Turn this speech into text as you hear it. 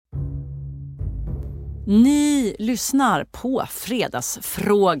Ni lyssnar på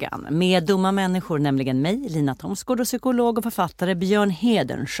Fredagsfrågan med dumma människor, nämligen mig, Lina Thomsgård, och psykolog och författare Björn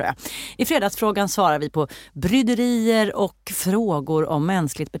Hedensjö. I Fredagsfrågan svarar vi på bryderier och frågor om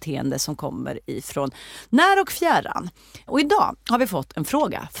mänskligt beteende som kommer ifrån när och fjärran. Och idag har vi fått en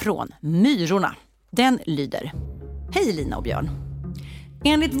fråga från Myrorna. Den lyder: Hej Lina och Björn.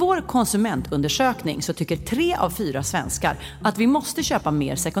 Enligt vår konsumentundersökning så tycker 3 av 4 svenskar att vi måste köpa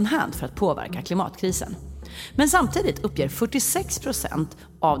mer second hand för att påverka klimatkrisen. Men samtidigt uppger 46%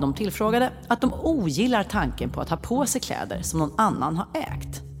 av de tillfrågade att de ogillar tanken på att ha på sig kläder som någon annan har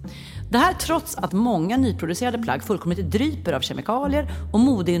ägt. Det här trots att många nyproducerade plagg fullkomligt dryper av kemikalier och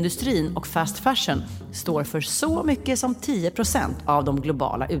modeindustrin och fast fashion står för så mycket som 10% av de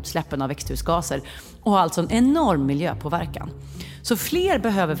globala utsläppen av växthusgaser och har alltså en enorm miljöpåverkan. Så fler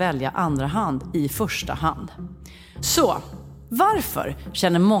behöver välja andra hand i första hand. Så varför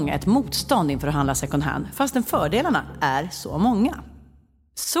känner många ett motstånd inför att handla second hand fastän fördelarna är så många?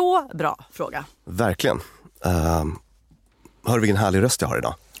 Så bra fråga. Verkligen. Hör du vilken härlig röst jag har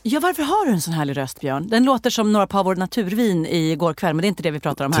idag? Ja, varför har du en sån härlig röst, Björn? Den låter som några par vår naturvin igår kväll, men det är inte det vi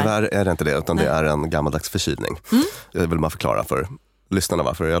pratar om här. Tyvärr är det inte det, utan det är en gammaldags förkylning. Jag vill bara förklara för lyssnarna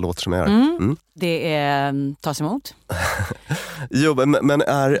varför jag låter som jag gör. Det är tas emot. Jo, men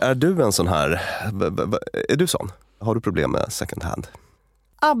är du en sån här... Är du sån? Har du problem med second hand?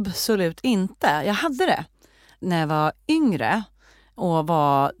 Absolut inte. Jag hade det när jag var yngre. Och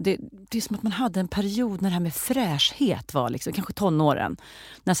det är som att man hade en period när det här med fräschhet var liksom, kanske tonåren.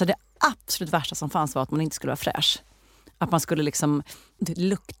 När så det absolut värsta som fanns var att man inte skulle vara fräsch. Att man skulle liksom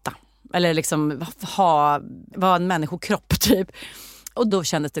lukta. Eller liksom vara en människokropp typ. Och då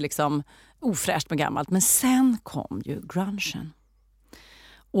kändes det liksom ofräscht med gammalt. Men sen kom ju grungen.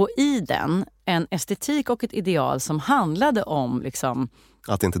 Och i den en estetik och ett ideal som handlade om liksom...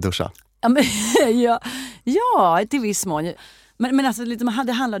 Att inte duscha? Ja, till viss mån. Men alltså,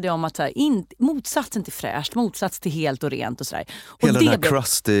 det handlade om att så här, motsatsen till fräscht, motsats till helt och rent och sådär. Och hela den här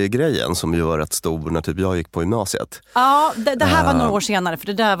crusty-grejen som ju var rätt stor när typ jag gick på gymnasiet. Ja, det här var några år senare, för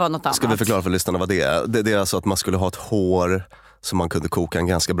det där var något annat. Ska vi förklara för lyssnarna vad det är? Det är alltså att man skulle ha ett hår som man kunde koka en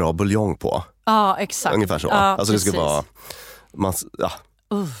ganska bra buljong på. Ja, exakt. Ungefär så. Ja, alltså precis. Det skulle vara...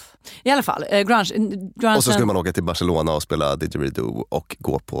 I alla fall, grunge. Och så skulle man åka till Barcelona och spela didgeridoo och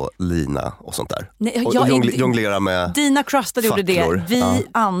gå på lina och sånt där. Nej, och jonglera med dina crustade gjorde det. Vi Ja.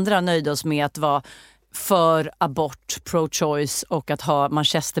 andra nöjde oss med att vara för abort, pro-choice och att ha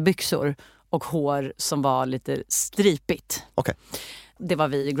manchesterbyxor och hår som var lite stripigt. Okej. Det var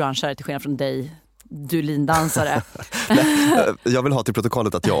vi grungeare till skillnad från dig, du lindansare. Jag vill ha till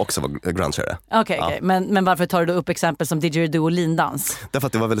protokollet att jag också var grungeare. Okej. Men varför tar du upp exempel som didgeridoo och lindans? Därför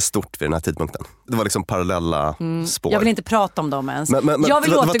att det var väldigt stort vid den här tidpunkten. Det var liksom parallella spår. Jag vill inte prata om dem ens. Men jag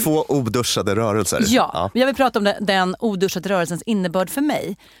vill det var 2 oduschade rörelser. Ja, jag vill prata om den oduschade rörelsens innebörd för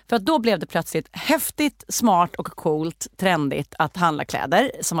mig. För att då blev det plötsligt häftigt, smart och coolt, trendigt att handla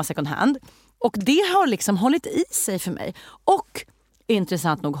kläder som var second hand. Och det har liksom hållit i sig för mig. Och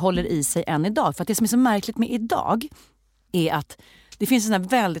intressant nog håller i sig än idag. För att det som är så märkligt med idag är att det finns en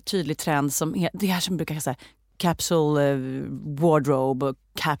väldigt tydlig trend som det här som brukar säga capsule wardrobe och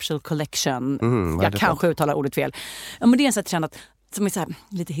capsule collection. Jag kanske uttalar ordet fel. Ja, men det är en sån här trend som är så här,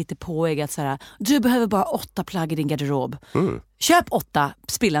 lite hittepåig att så här, du behöver bara 8 plagg i din garderob. Köp 8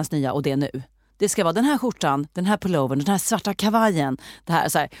 spillans nya och det nu. Det ska vara den här skjortan, den här pullovern, den här svarta kavajen. Det här,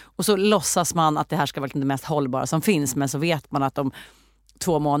 så här. Och så låtsas man att det här ska vara det mest hållbara som finns. Men så vet man att om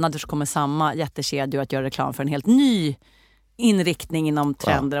 2 månader så kommer samma jättekedjor att göra reklam för en helt ny inriktning inom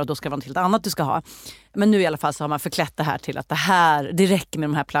trender. Och då ska det vara något helt annat du ska ha. Men nu i alla fall så har man förklätt det här till att det räcker med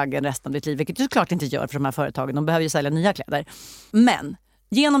de här plaggen resten av ditt liv. Vilket det såklart inte gör för de här företagen. De behöver ju sälja nya kläder. Men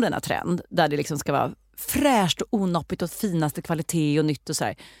genom denna trend där det liksom ska vara fräscht och onoppigt och finaste kvalitet och nytt och så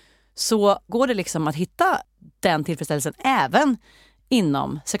här. Så går det liksom att hitta den tillfredsställelsen även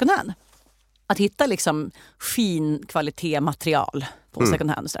inom second hand. Att hitta liksom fin kvalitet material på second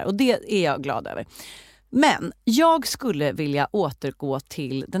hand och så där. Och det är jag glad över. Men jag skulle vilja återgå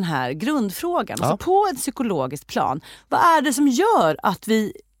till den här grundfrågan. Ja. Alltså på ett psykologiskt plan. Vad är det som gör att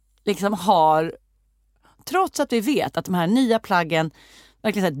vi liksom har, trots att vi vet att de här nya plaggen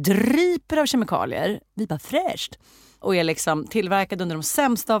verkligen så här dryper av kemikalier, det är bara fräscht. Och är liksom tillverkade under de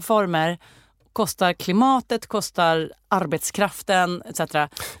sämsta av former, kostar klimatet, kostar arbetskraften etc.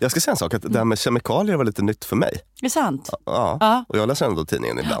 Jag ska säga en sak, att det här med kemikalier var lite nytt för mig. Det är sant. Ja. Och jag läser ändå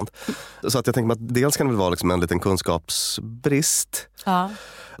tidningen ibland. Så att jag tänker att dels kan det vara liksom en liten kunskapsbrist. Ja.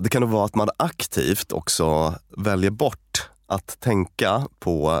 Det kan nog vara att man aktivt också väljer bort att tänka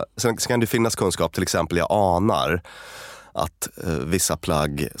på... Sen kan det finnas kunskap, till exempel jag anar att vissa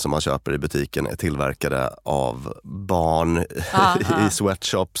plagg som man köper i butiken är tillverkade av barn i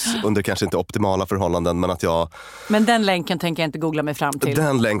sweatshops under kanske inte optimala förhållanden, men att Men den länken tänker jag inte googla mig fram till.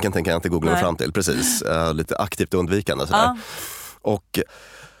 Den länken tänker jag inte googla mig fram till, precis. Lite aktivt undvikande sådär. Och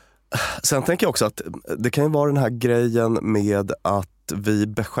sen tänker jag också att det kan ju vara den här grejen med att vi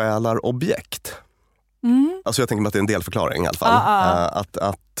besjälar objekt. Alltså jag tänker mig att det är en delförklaring i alla fall.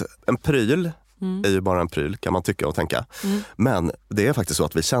 Att en pryl är ju bara en pryl, kan man tycka och tänka. Men det är faktiskt så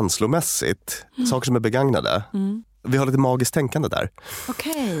att vi känslomässigt, saker som är begagnade, vi har lite magiskt tänkande där.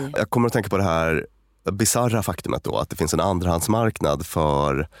 Okay. Jag kommer att tänka på det här bizarra faktumet då, att det finns en andrahandsmarknad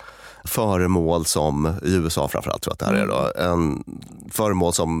för föremål som, i USA framförallt tror jag att det här är då, en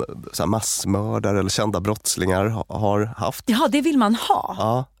föremål som så här, massmördare eller kända brottslingar har haft. Ja, det vill man ha.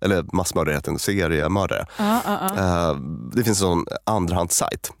 Ja, eller massmördare heter en seriemördare. Det finns en sån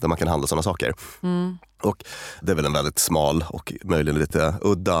andrahandssajt där man kan handla sådana saker. Och det är väl en väldigt smal och möjligen lite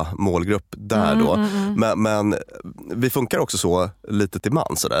udda målgrupp där då. Men vi funkar också så lite till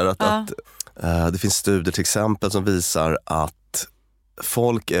man sådär att det finns studier till exempel som visar att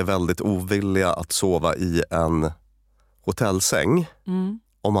folk är väldigt ovilliga att sova i en hotellsäng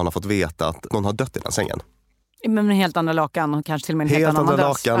om man har fått veta att någon har dött i den sängen. Men helt andra lakan och kanske till och med en helt annan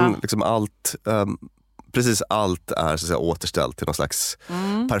lakan, liksom allt, precis allt är så att säga återställt till någon slags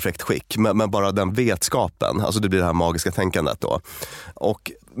perfekt skick. Men bara den vetskapen, alltså det blir det här magiska tänkandet då.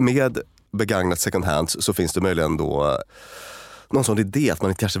 Och med begagnat second hand så finns det möjligen då någon sån idé att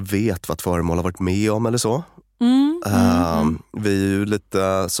man inte kanske vet vad ett föremål har varit med om eller så. Vi är ju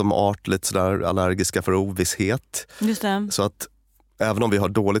lite som art lite sådär allergiska för ovisshet. Just det. Så att även om vi har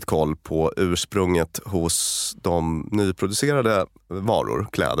dåligt koll på ursprunget hos de nyproducerade varor,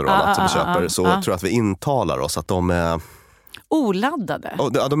 kläder och annat som vi köper, så tror jag att vi intalar oss att de är oladdade.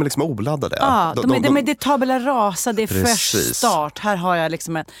 Ja, de är liksom oladdade. Det är tabula rasa, det är fresh start. Här har jag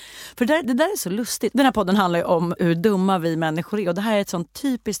liksom en... För det där är så lustigt. Den här podden handlar ju om hur dumma vi människor är. Och det här är ett sånt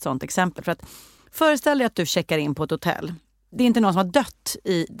typiskt sånt exempel. För att föreställ dig att du checkar in på ett hotell. Det är inte någon som har dött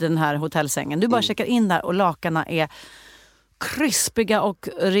i den här hotellsängen. Du bara checkar in där och lakarna är krispiga och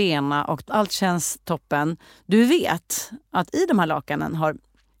rena och allt känns toppen. Du vet att i de här lakanen har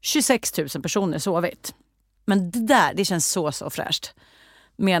 26 000 personer sovit. Men det känns så fräscht.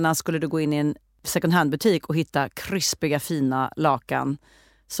 Medan skulle du gå in i en second hand-butik och hitta krispiga, fina lakan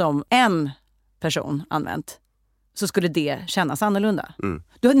som en person använt, så skulle det kännas annorlunda.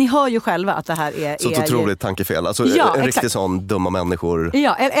 Ni hör ju själva att det här är... Så ett otroligt tankefel. Alltså en riktigt sån dumma människor.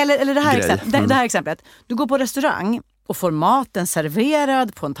 Ja, eller det här exemplet. Du går på restaurang och får maten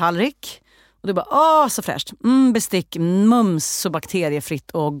serverad på en tallrik. Och du bara, så fräscht. Bestick, mums, så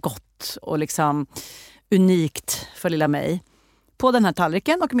bakteriefritt och gott. Och liksom unikt för lilla mig. På den här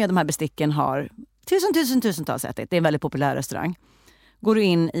tallriken och med de här besticken har tusentals ätit. Det är en väldigt populär restaurang. Går du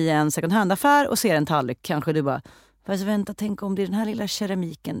in i en second hand-affär och ser en tallrik, kanske du bara, fast vänta, tänk om det är den här lilla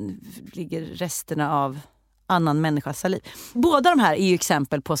keramiken ligger resterna av annan människas saliv. Båda de här är ju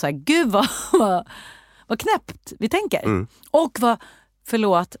exempel på så här, gud vad knäppt vi tänker. Och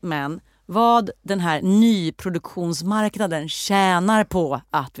vad den här nyproduktionsmarknaden tjänar på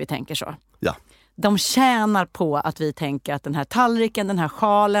att vi tänker så. Ja. De tjänar på att vi tänker att den här tallriken, den här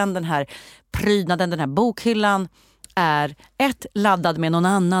sjalen, den här prydnaden, den här bokhyllan är 1. laddad med någon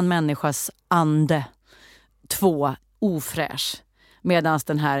annan människas ande, 2. ofräsch. Medan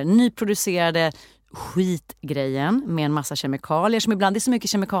den här nyproducerade skitgrejen med en massa kemikalier, som ibland är så mycket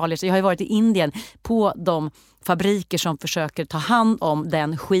kemikalier, så jag har ju varit i Indien på de fabriker som försöker ta hand om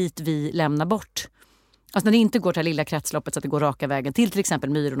den skit vi lämnar bort. Alltså när det inte går till det lilla kretsloppet så att det går raka vägen till exempel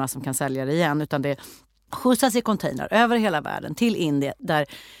myrorna som kan sälja det igen, utan det skjutsas i container över hela världen till Indien där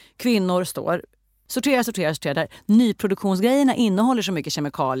kvinnor står, sorterar. Där nyproduktionsgrejerna innehåller så mycket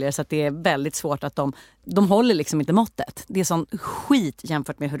kemikalier så att det är väldigt svårt att de håller liksom inte måttet. Det är sån skit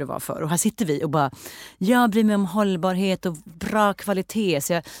jämfört med hur det var förr. Och här sitter vi och bara, jag bryr mig om hållbarhet och bra kvalitet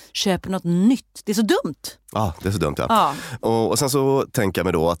så jag köper något nytt. Det är så dumt. Ja, det är så dumt, ja. Och sen så tänker jag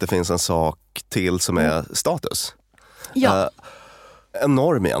mig då att det finns en sak till som är status. Ja. En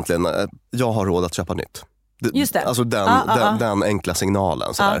norm egentligen. Jag har råd att köpa nytt. Just det. Alltså den enkla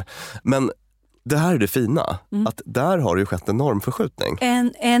signalen. Sådär. Men det här är det fina, att där har det ju skett en normförskjutning.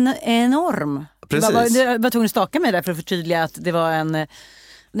 En enorm. Precis. Jag var tvungen att staka mig där för att förtydliga att det var en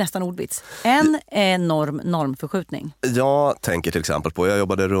nästan ordvits. En enorm normförskjutning. Jag tänker till exempel på, jag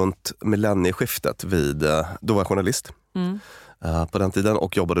jobbade runt millennieskiftet då var jag journalist på den tiden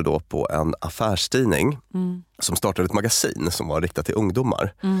och jobbade då på en affärstidning som startade ett magasin som var riktat till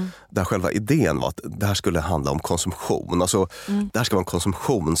ungdomar. Där själva idén var att det här skulle handla om konsumtion. Alltså det här ska vara en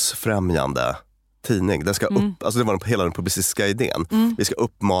konsumtionsfrämjande tidning. Den ska alltså det var hela den publicistiska idén. Vi ska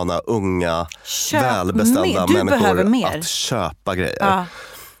uppmana unga, välbeställda människor att köpa grejer.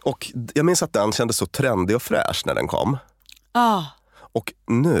 Och jag minns att den kändes så trendig och fräsch när den kom. Och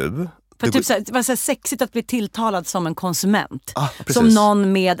nu... För typ det var så sexigt att bli tilltalad som en konsument. Som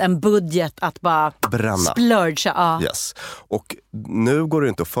någon med en budget att bara bränna. Splurge. Yes. Och nu går det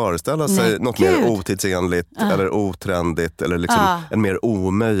inte att föreställa sig något mer otidsenligt eller otrendigt eller liksom en mer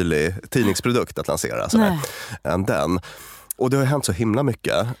omöjlig tidningsprodukt att lansera än den. Och det har hänt så himla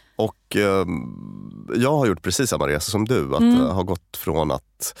mycket. Och jag har gjort precis samma resa som du. Att ha gått från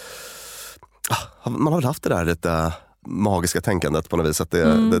att man har väl haft det där lite magiska tänkandet på något vis. Att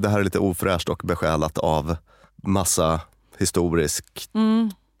det här är lite ofräscht och besjälat av massa historiskt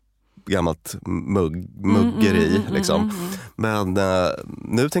gammalt muggeri. Men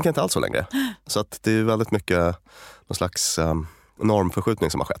nu tänker jag inte alls så längre. Så att det är väldigt mycket någon slags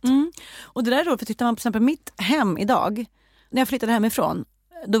normförskjutning som har skett. Och det där är då, för tittar man på exempel mitt hem idag. När jag flyttade hemifrån,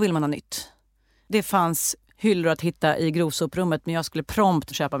 då vill man ha nytt. Det fanns hyllor att hitta i grovsoprummet, men jag skulle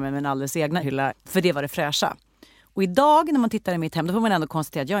prompt köpa med min alldeles egna hylla, för det var det fräscha. Och idag när man tittar i mitt hem, då får man ändå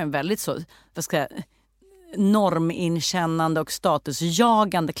konstatera att jag är en väldigt så, norminkännande och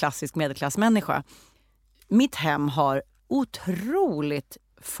statusjagande klassisk medelklassmänniska. Mitt hem har otroligt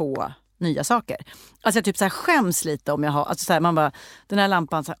få nya saker. Alltså jag typ så här skäms lite om jag har, alltså så här, man bara, den här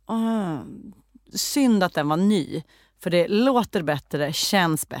lampan så här, synd att den var ny. För det låter bättre,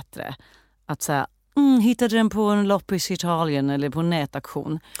 känns bättre. Att säga, hittade den på en loppis i Italien eller på en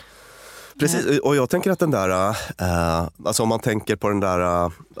nätaktion. Precis, och jag tänker att den där, alltså om man tänker på den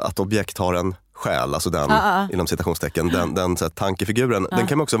där att objekt har en själ, alltså den inom citationstecken, den så här, tankefiguren, den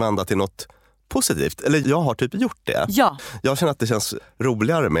kan man också vända till något positivt. Eller jag har typ gjort det. Ja. Jag känner att det känns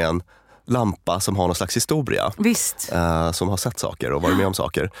roligare med en lampa som har någon slags historia. Visst. Som har sett saker och varit med om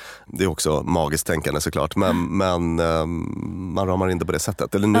saker. Det är också magiskt tänkande såklart. Men man ramar in det på det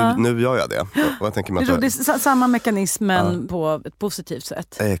sättet. Eller nu gör jag det. Och jag tänker mig det är samma mekanismen på ett positivt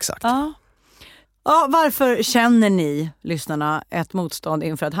sätt. Exakt. Ja, varför känner ni, lyssnarna, ett motstånd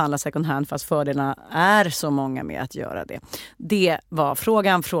inför att handla second hand fast fördelarna är så många med att göra det? Det var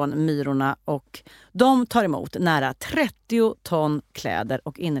frågan från Myrorna och de tar emot nära 30 ton kläder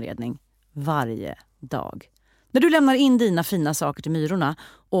och inredning varje dag. När du lämnar in dina fina saker till Myrorna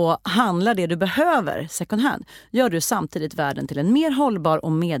och handlar det du behöver second hand, gör du samtidigt världen till en mer hållbar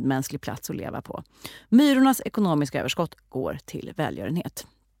och medmänsklig plats att leva på. Myrornas ekonomiska överskott går till välgörenhet.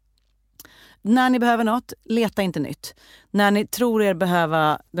 När ni behöver något, leta inte nytt. När ni tror er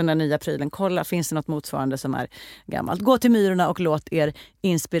behöva den där nya prylen, kolla, finns det något motsvarande som är gammalt. Gå till Myrorna och låt er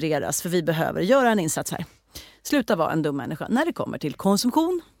inspireras, för vi behöver göra en insats här. Sluta vara en dum människa när det kommer till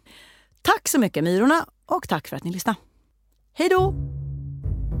konsumtion. Tack så mycket Myrorna och tack för att ni lyssnade. Hej då!